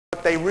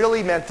what they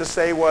really meant to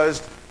say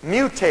was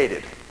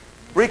mutated,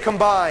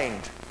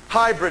 recombined,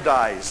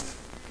 hybridized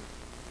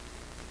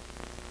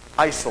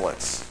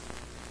isolates.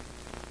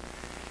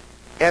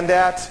 And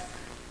that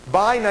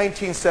by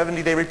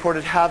 1970, they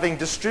reported having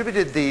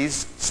distributed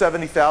these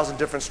 70,000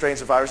 different strains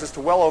of viruses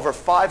to well over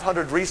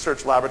 500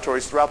 research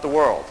laboratories throughout the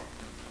world.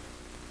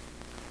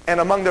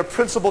 And among their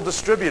principal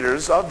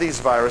distributors of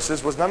these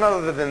viruses was none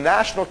other than the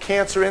National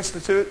Cancer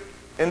Institute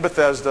in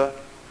Bethesda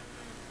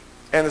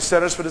and the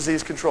Centers for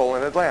Disease Control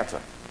in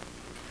Atlanta.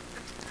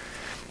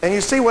 And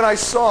you see, when I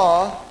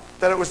saw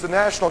that it was the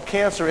National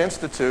Cancer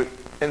Institute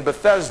in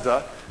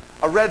Bethesda,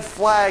 a red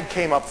flag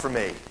came up for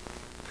me.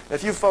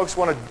 If you folks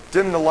want to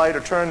dim the light or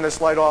turn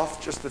this light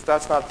off, just if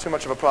that's not too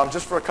much of a problem,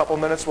 just for a couple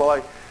minutes while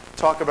I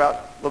talk about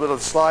a little bit of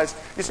the slides.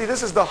 You see,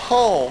 this is the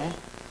home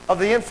of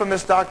the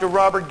infamous Dr.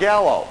 Robert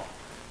Gallo,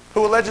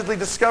 who allegedly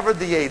discovered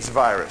the AIDS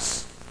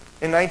virus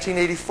in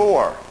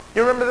 1984.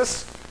 You remember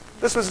this?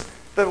 This was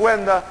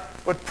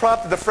what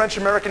prompted the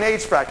French-American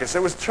AIDS fracas.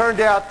 It was turned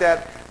out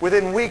that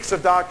within weeks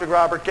of Dr.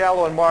 Robert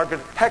Gallo and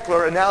Margaret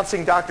Heckler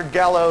announcing Dr.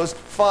 Gallo's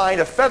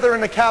find, a feather in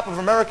the cap of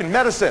American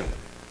medicine,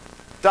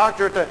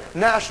 doctor at the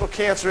National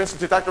Cancer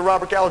Institute, Dr.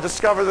 Robert Gallo,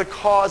 discovered the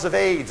cause of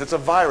AIDS. It's a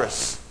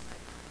virus.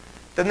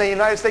 Then the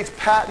United States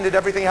patented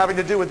everything having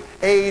to do with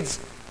AIDS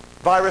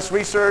virus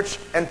research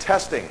and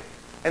testing.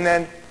 And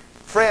then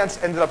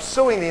France ended up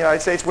suing the United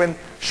States when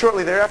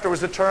shortly thereafter was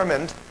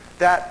determined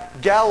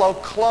that Gallo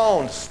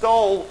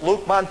stole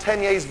Luc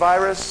Montagnier's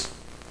virus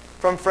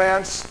from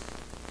France.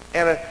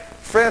 And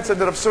France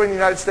ended up suing the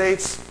United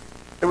States.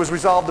 It was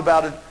resolved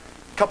about a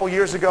couple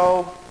years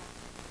ago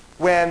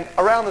when,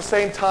 around the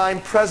same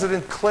time,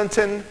 President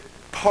Clinton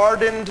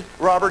pardoned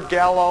Robert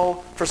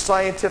Gallo for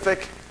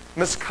scientific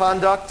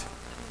misconduct.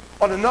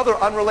 On another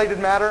unrelated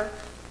matter,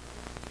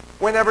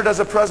 whenever does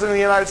a president of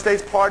the United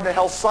States pardon a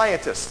health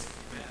scientist?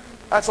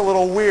 That's a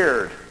little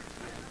weird.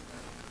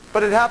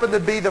 But it happened to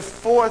be the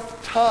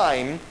fourth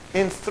time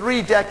in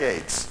 3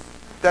 decades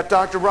that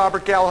Dr.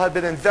 Robert Gallo had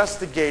been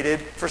investigated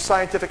for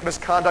scientific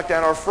misconduct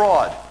and or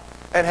fraud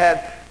and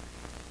had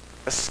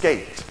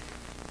escaped,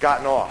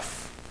 gotten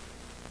off.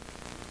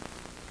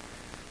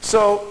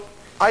 So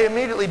I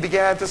immediately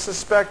began to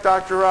suspect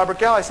Dr. Robert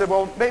Gallo. I said,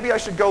 well, maybe I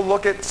should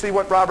go see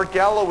what Robert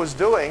Gallo was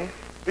doing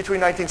between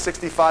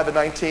 1965 and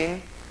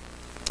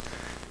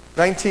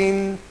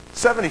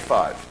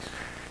 1975.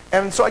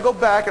 And so I go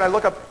back and I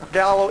look up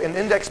Gallo in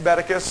Index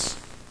Medicus,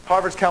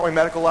 Harvard's County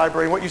Medical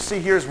Library. And what you see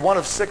here is one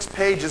of 6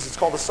 pages. It's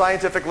called the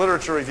Scientific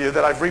Literature Review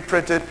that I've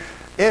reprinted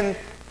in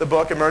the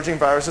book Emerging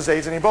Viruses,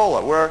 AIDS and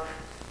Ebola, where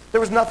there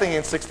was nothing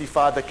in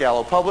 65 that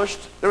Gallo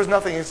published. There was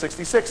nothing in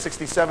 66.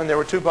 67, there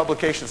were 2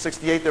 publications.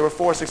 68, there were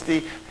 4.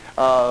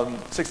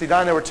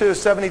 69, there were 2.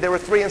 70, there were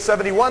 3. And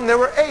 71, there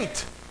were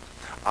 8.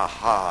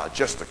 Aha,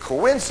 just a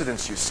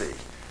coincidence, you see,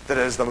 that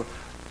as the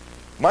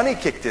money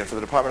kicked in for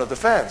the Department of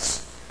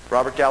Defense,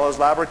 Robert Gallo's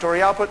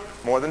laboratory output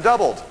more than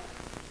doubled.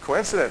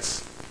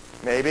 Coincidence?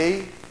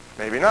 Maybe,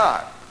 maybe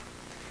not.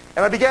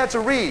 And I began to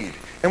read.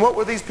 And what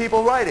were these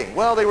people writing?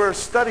 Well, they were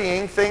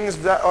studying things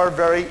that are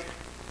very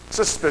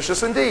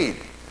suspicious indeed.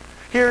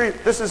 Here,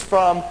 this is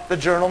from the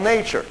journal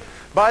Nature.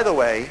 By the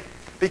way,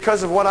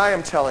 because of what I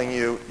am telling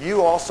you,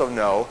 you also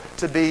know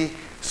to be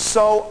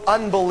so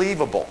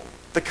unbelievable.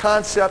 The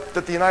concept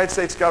that the United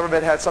States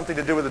government had something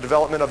to do with the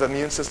development of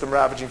immune system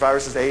ravaging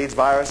viruses, AIDS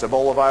virus,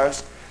 Ebola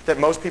virus, that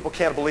most people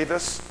can't believe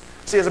this.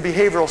 See, as a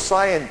behavioral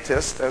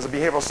scientist, as a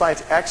behavioral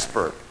science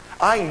expert,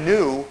 I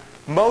knew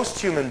most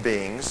human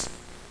beings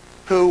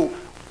who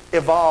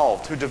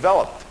evolved, who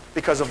developed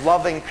because of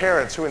loving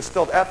parents who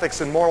instilled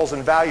ethics and morals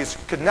and values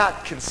could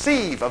not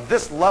conceive of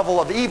this level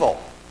of evil,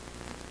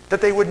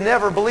 that they would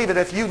never believe it.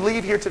 If you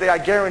leave here today, I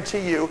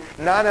guarantee you,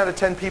 9 out of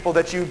 10 people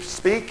that you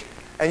speak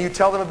and you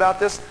tell them about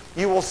this,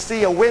 you will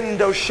see a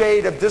window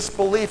shade of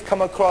disbelief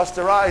come across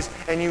their eyes,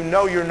 and you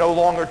know you're no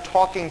longer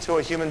talking to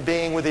a human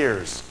being with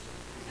ears.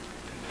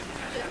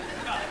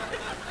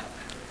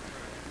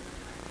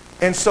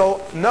 And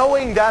so,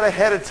 knowing that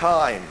ahead of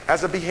time,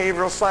 as a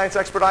behavioral science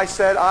expert, I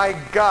said, I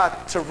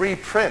got to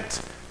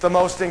reprint the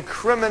most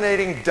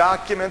incriminating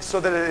documents so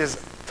that it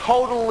is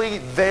totally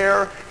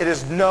there. It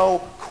is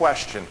no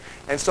question.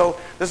 And so,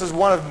 this is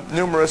one of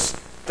numerous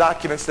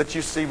documents that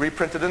you see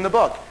reprinted in the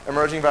book,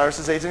 Emerging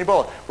Viruses, AIDS and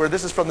Ebola, where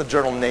this is from the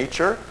journal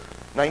Nature,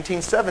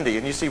 1970.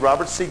 And you see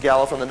Robert C.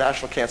 Gallo from the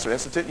National Cancer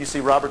Institute. You see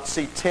Robert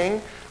C. Ting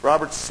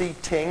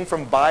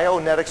from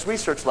Bionetics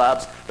Research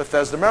Labs,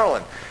 Bethesda,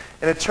 Maryland.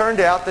 And it turned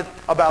out that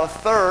about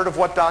 1/3 of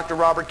what Dr.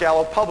 Robert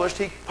Gallo published,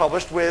 he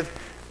published with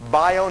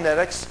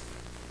Bionetics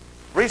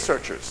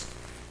researchers.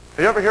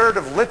 Have you ever heard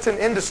of Litton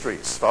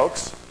Industries,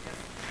 folks?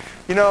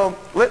 You know,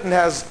 Litton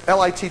has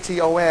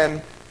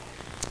Litton.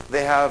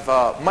 They have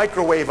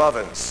microwave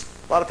ovens.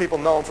 A lot of people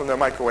know them from their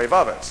microwave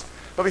ovens.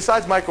 But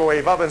besides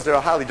microwave ovens, they're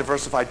a highly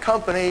diversified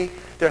company.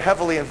 They're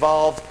heavily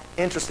involved.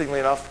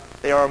 Interestingly enough,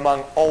 they are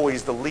among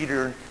always the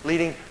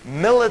leading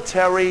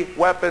military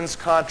weapons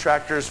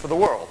contractors for the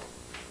world.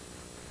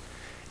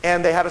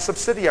 And they had a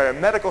subsidiary, a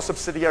medical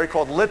subsidiary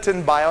called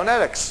Litton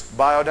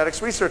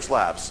Bionetics Research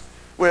Labs,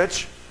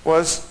 which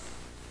was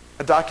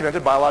a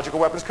documented biological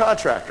weapons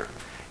contractor.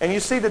 And you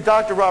see that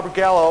Dr. Robert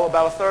Gallo,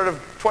 about a third of,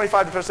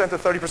 25% to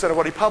 30% of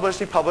what he published,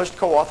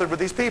 co-authored with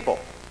these people.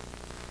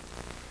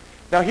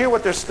 Now here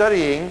what they're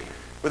studying,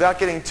 without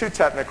getting too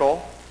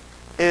technical,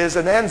 is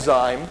an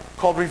enzyme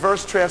called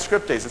reverse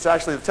transcriptase. It's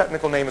actually, the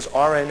technical name is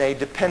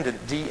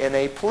RNA-dependent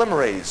DNA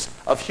polymerase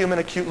of human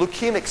acute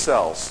leukemic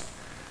cells.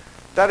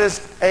 That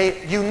is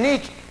a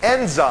unique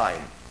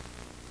enzyme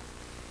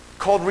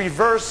called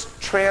reverse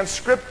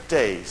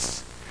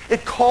transcriptase.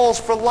 It calls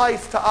for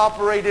life to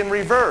operate in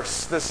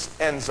reverse, this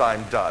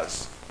enzyme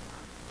does.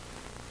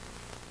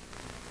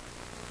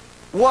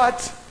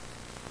 What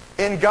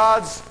in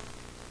God's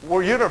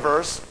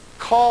universe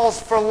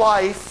calls for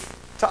life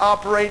to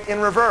operate in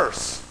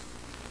reverse?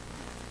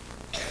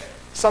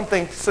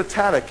 Something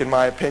satanic, in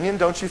my opinion,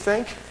 don't you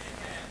think?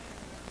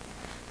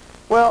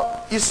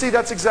 Well, you see,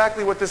 that's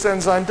exactly what this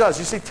enzyme does.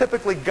 You see,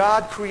 typically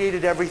God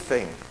created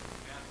everything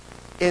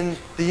in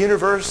the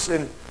universe,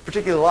 in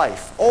particular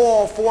life,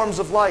 all forms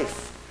of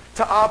life,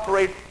 to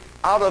operate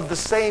out of the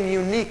same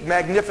unique,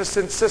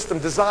 magnificent system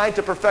designed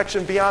to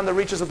perfection beyond the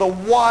reaches of the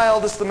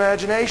wildest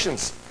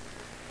imaginations.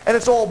 And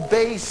it's all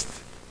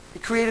based, he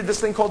created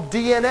this thing called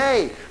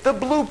DNA, the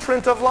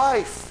blueprint of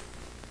life,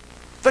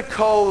 the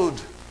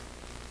code.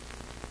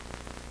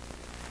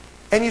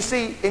 And you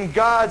see, in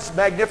God's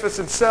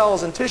magnificent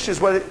cells and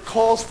tissues, what it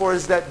calls for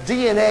is that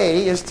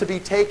DNA is to be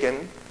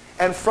taken,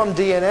 and from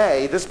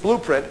DNA, this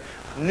blueprint,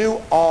 new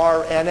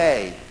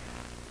RNA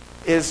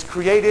is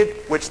created,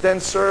 which then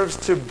serves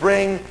to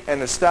bring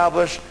and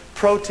establish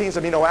proteins,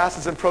 amino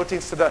acids and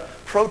proteins to the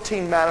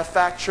protein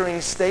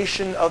manufacturing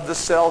station of the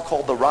cell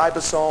called the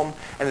ribosome.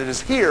 And it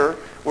is here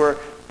where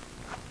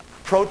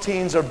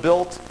proteins are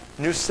built,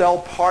 new cell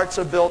parts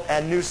are built,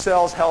 and new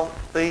cells,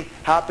 healthy,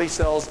 happy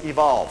cells,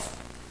 evolve.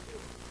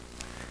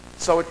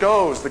 So it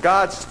goes,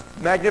 God's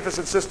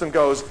magnificent system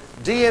goes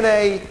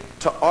DNA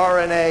to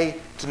RNA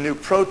to new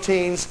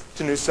proteins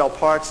to new cell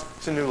parts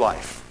to new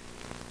life.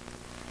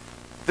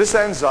 This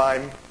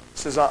enzyme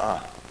says,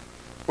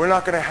 we're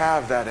not going to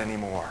have that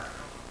anymore.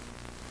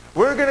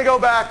 We're going to go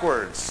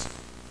backwards.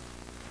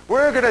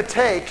 We're going to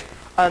take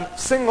a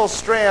single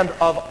strand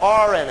of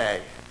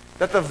RNA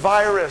that the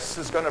virus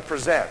is going to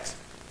present.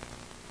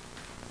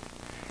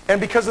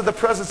 And because of the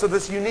presence of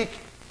this unique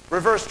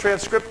reverse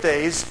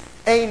transcriptase,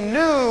 a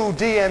new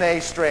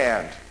DNA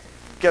strand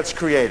gets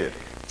created.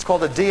 It's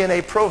called a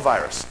DNA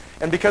provirus.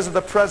 And because of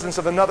the presence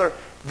of another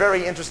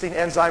very interesting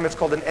enzyme, it's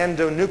called an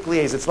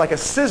endonuclease. It's like a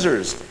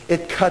scissors.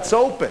 It cuts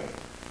open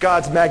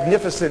God's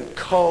magnificent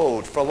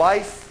code for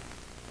life,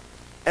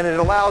 and it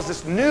allows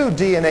this new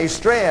DNA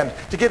strand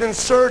to get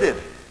inserted.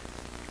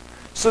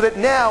 So that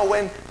now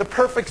when the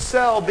perfect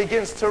cell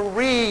begins to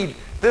read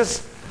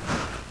this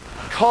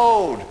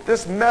code,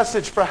 this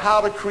message for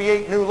how to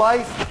create new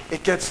life,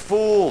 it gets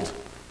fooled.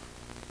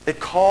 It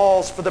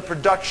calls for the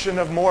production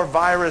of more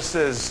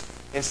viruses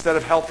instead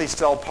of healthy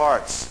cell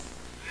parts.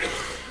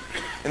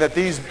 And that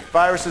these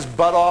viruses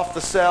butt off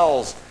the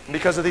cells. And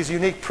because of these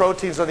unique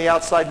proteins on the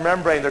outside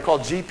membrane, they're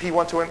called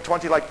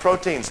GP120-like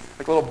proteins,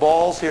 like little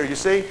balls here, you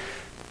see?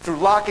 Through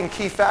lock and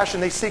key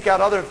fashion, they seek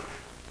out other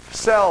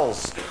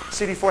cells,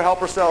 CD4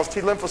 helper cells,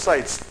 T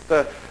lymphocytes,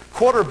 the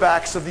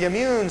quarterbacks of the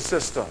immune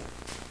system.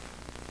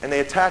 And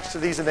they attach to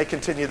these and they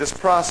continue this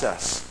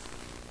process.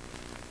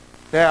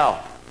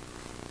 Now,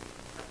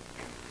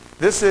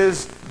 this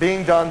is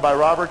being done by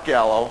Robert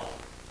Gallo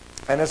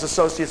and his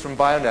associates from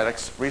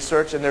Bionetics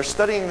Research, and they're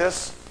studying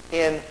this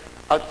in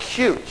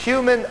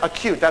human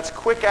acute, that's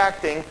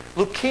quick-acting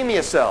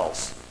leukemia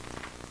cells.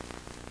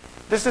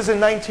 This is in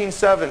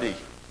 1970,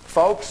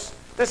 folks.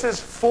 This is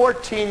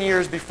 14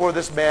 years before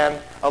this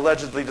man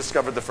allegedly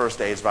discovered the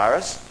first AIDS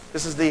virus.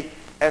 This is the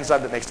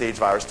enzyme that makes the AIDS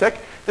virus tick.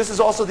 This is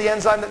also the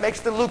enzyme that makes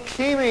the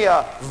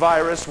leukemia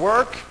virus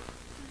work.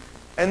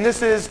 And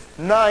this is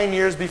 9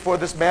 years before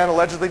this man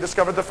allegedly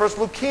discovered the first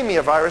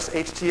leukemia virus,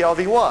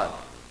 HTLV1.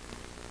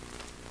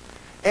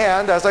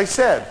 And, as I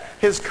said,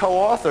 his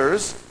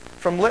co-authors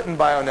from Lytton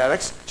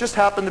Bionetics just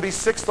happened to be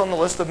 6th on the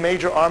list of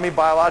major Army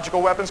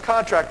biological weapons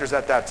contractors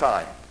at that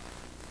time.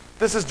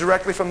 This is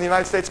directly from the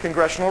United States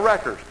Congressional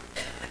Record.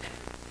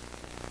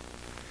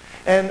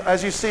 And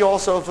as you see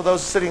also, for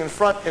those sitting in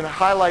front and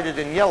highlighted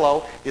in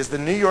yellow, is the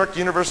New York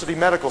University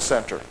Medical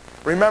Center.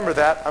 Remember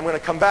that. I'm going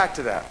to come back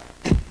to that.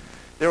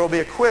 There will be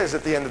a quiz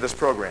at the end of this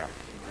program.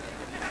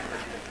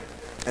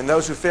 And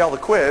those who fail the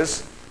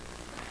quiz,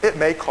 it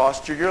may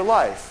cost you your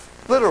life.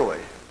 Literally.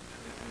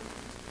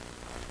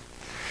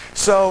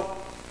 So,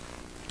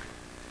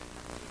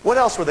 what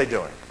else were they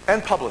doing?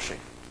 And publishing.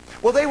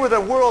 Well, they were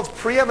the world's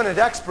preeminent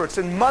experts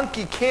in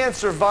monkey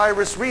cancer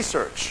virus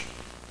research.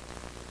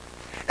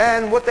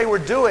 And what they were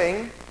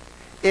doing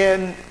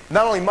in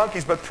not only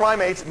monkeys, but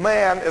primates,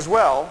 man as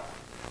well,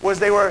 was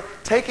they were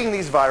taking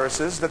these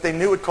viruses that they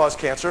knew would cause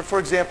cancer. For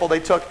example, they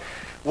took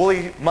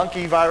woolly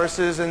monkey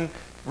viruses and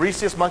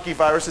rhesus monkey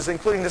viruses,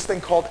 including this thing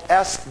called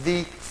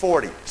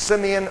SV40,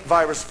 simian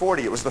virus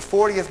 40. It was the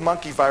 40th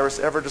monkey virus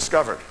ever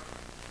discovered.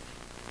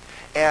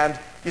 And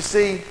you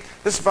see,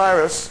 this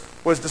virus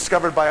was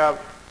discovered by a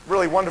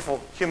really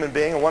wonderful human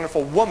being, a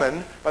wonderful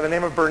woman by the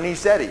name of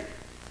Bernice Eddy.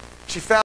 She found